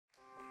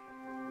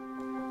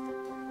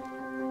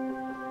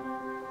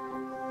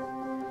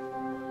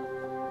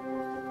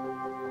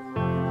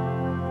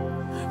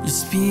Your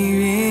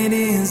spirit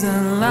is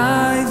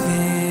alive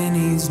and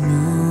He's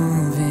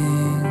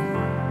moving,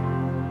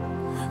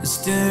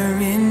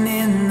 stirring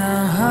in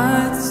the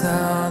hearts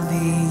of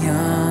the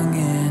young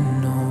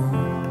and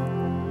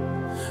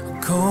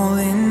old,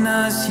 calling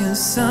us your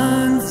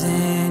sons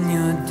and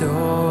your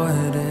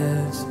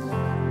daughters,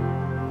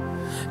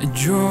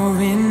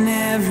 drawing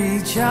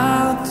every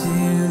child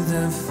to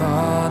the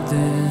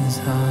Father's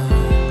heart.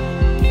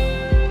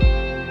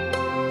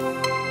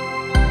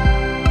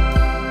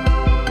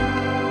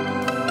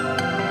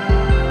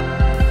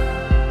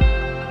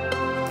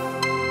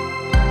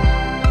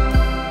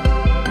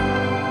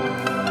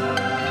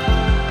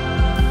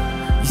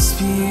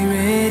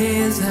 Spirit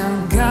is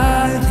our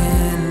guide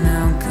and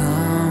our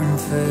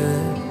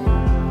comfort,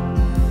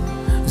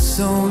 a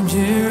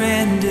soldier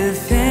and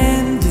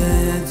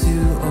defender to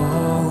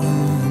all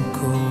who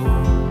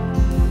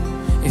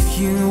call. If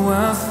you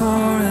are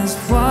for us,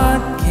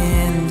 what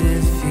can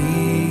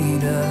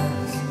defeat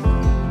us?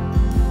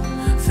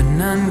 For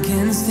none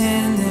can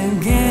stand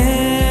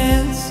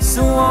against.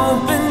 So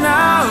open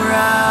our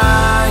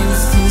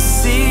eyes to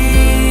see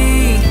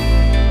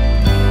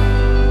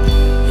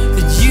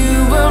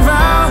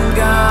around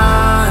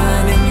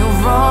God and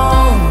you're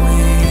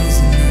always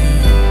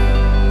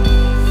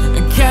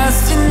near,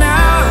 casting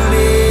out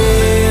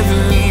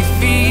every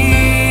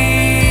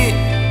fear.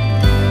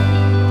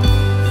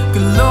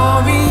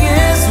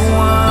 Glorious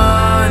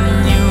One,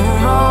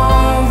 you're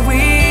all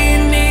we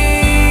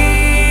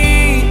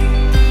need.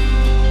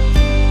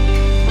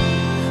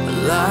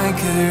 Like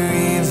a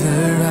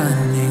river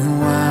running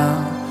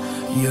wild,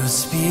 your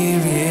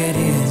spirit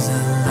is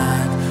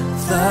alive,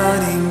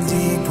 flooding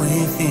deep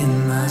within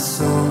my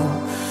soul.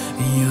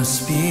 Your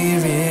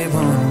spirit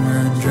won't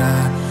run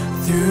dry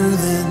through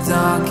the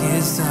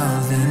darkest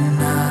of the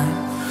night.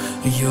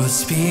 Your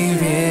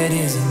spirit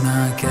is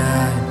my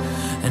guide,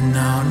 and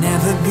I'll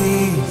never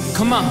be,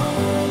 come on,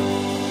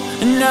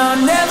 and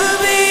I'll never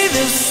be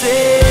the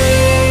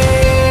same.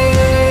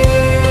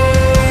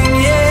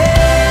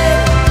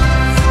 Yeah,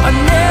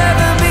 I'll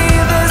never be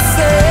the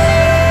same.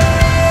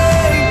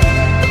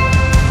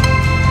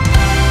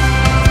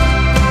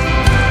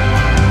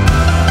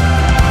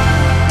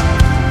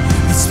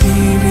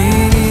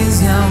 Spirit is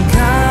our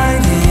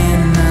guide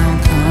and our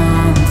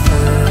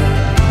comfort,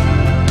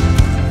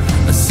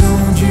 a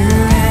soldier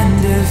and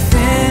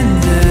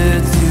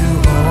defender to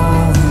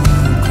all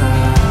who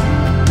call.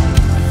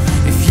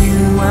 If you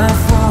are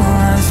for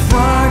us,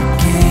 what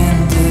can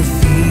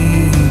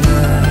defeat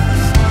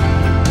us?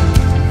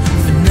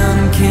 For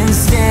none can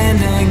stand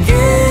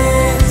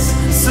against.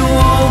 So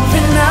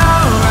open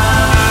our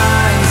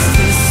eyes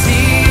to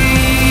see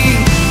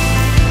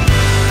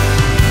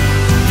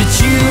that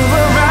you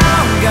are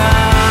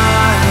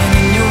God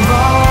and you're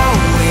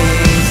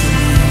always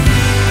near,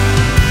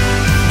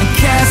 and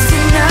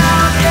casting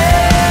out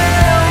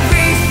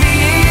every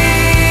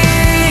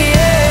fear.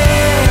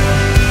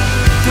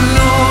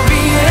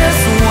 Glorious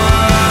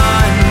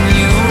One,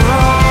 you're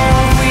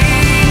all we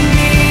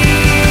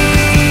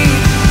need.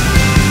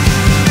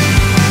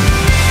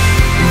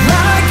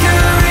 Like a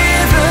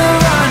river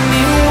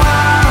running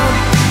wild,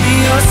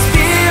 your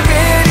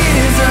spirit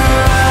is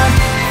alive,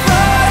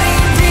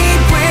 flooding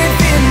deep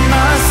within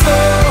my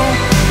soul.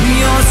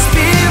 Your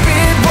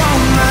spirit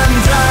won't run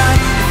dry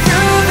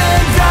through the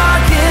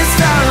darkest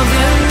of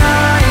the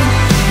night.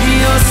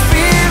 Your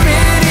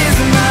spirit is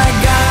my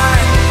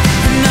guide,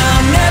 and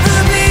I'll never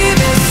be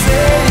the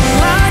same.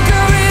 Like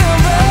a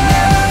river,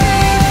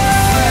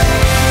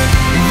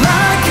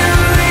 like a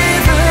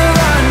river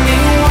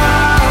running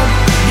wild,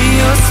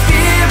 your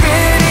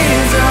spirit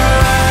is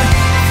alive,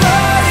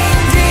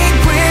 flooding deep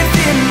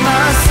within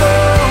my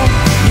soul.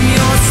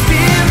 Your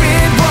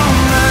spirit won't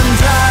run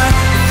dry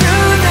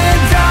through the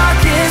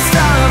darkest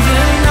of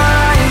the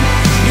night.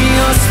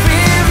 Your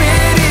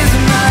spirit is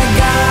my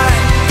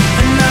guide,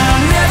 and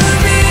I'll never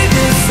be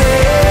the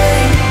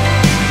same.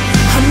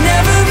 I'll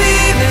never be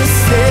the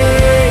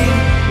same.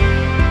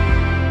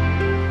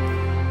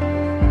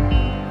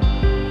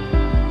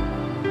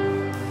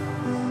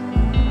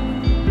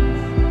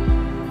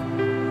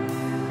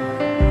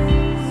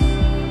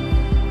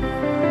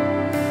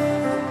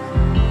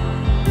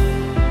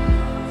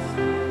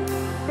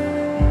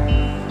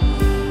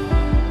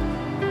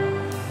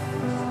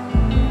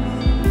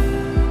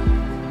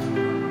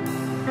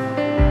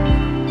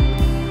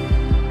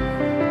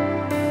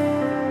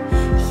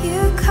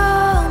 You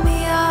call me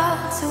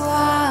out to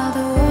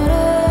wilder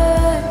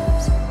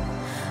waters.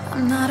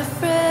 I'm not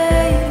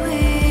afraid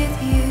with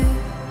you.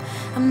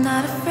 I'm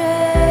not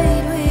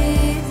afraid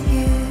with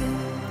you.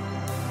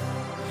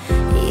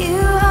 You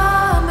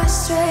are my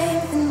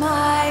strength and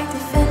my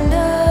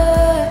defender,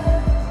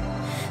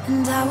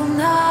 and I will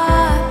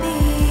not be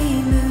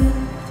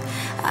moved.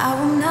 I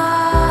will not